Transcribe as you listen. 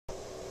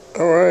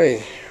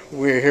Alright,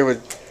 we're here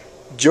with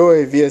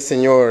Joey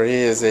Villasenor. He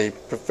is a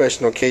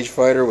professional cage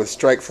fighter with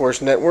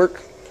Strikeforce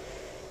Network,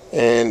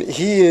 and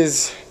he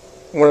is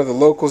one of the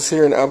locals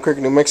here in Albuquerque,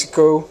 New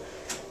Mexico,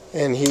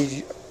 and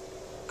he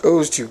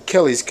goes to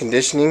Kelly's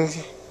Conditioning,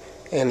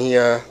 and he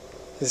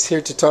is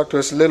here to talk to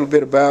us a little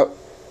bit about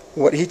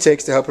what he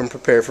takes to help him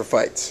prepare for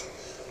fights.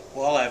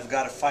 Well, I've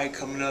got a fight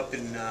coming up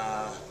in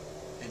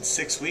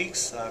 6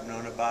 weeks. I've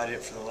known about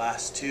it for the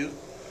last two,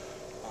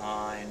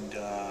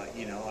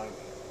 you know,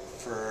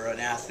 for an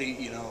athlete,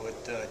 you know,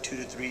 with 2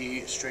 to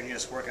 3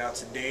 strenuous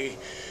workouts a day,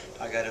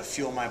 I got to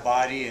fuel my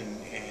body and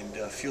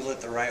fuel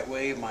it the right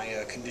way.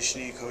 My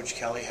conditioning coach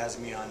Kelly has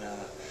me on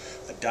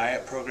a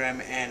diet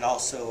program and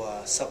also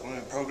a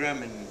supplement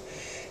program,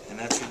 and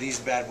that's where these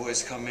bad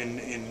boys come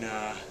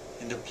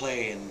into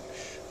play. And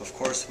of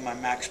course, my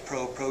Max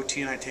Pro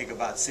protein, I take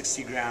about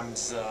 60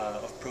 grams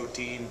of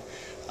protein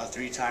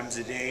 3 times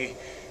a day,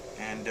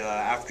 and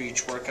after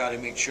each workout I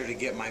make sure to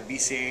get my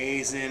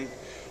BCAAs in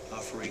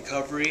for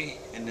recovery,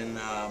 and then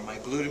my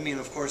glutamine.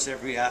 Of course,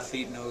 every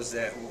athlete knows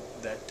that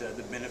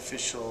the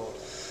benefits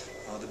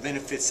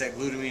that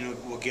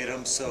glutamine will get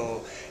them.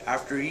 So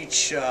after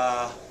each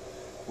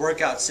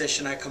workout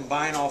session, I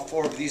combine all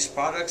 4 of these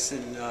products,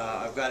 and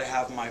I've got to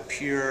have my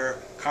pure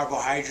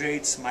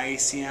carbohydrates, my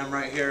ACM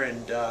right here,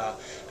 and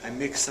I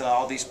mix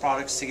all these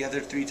products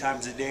together 3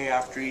 times a day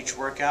after each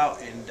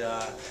workout, and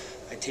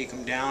I take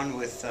them down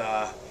with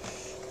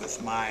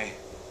my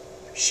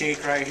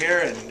shake right here,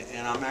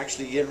 and I'm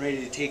actually getting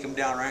ready to take them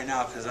down right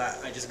now because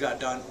I just got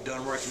done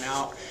working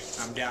out,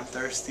 and I'm damn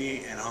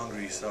thirsty and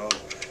hungry. So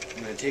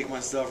I'm going to take my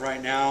stuff right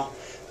now.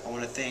 I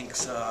want to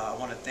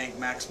thank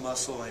Max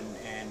Muscle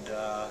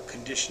and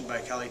Conditioned by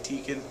Kelly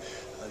Teakin.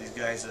 These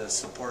guys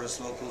support us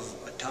locals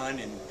a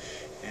ton,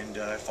 and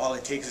if all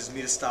it takes is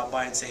me to stop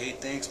by and say, hey,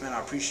 thanks man, I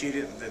appreciate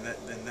it,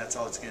 then that's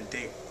all it's going to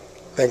take.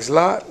 Thanks a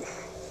lot.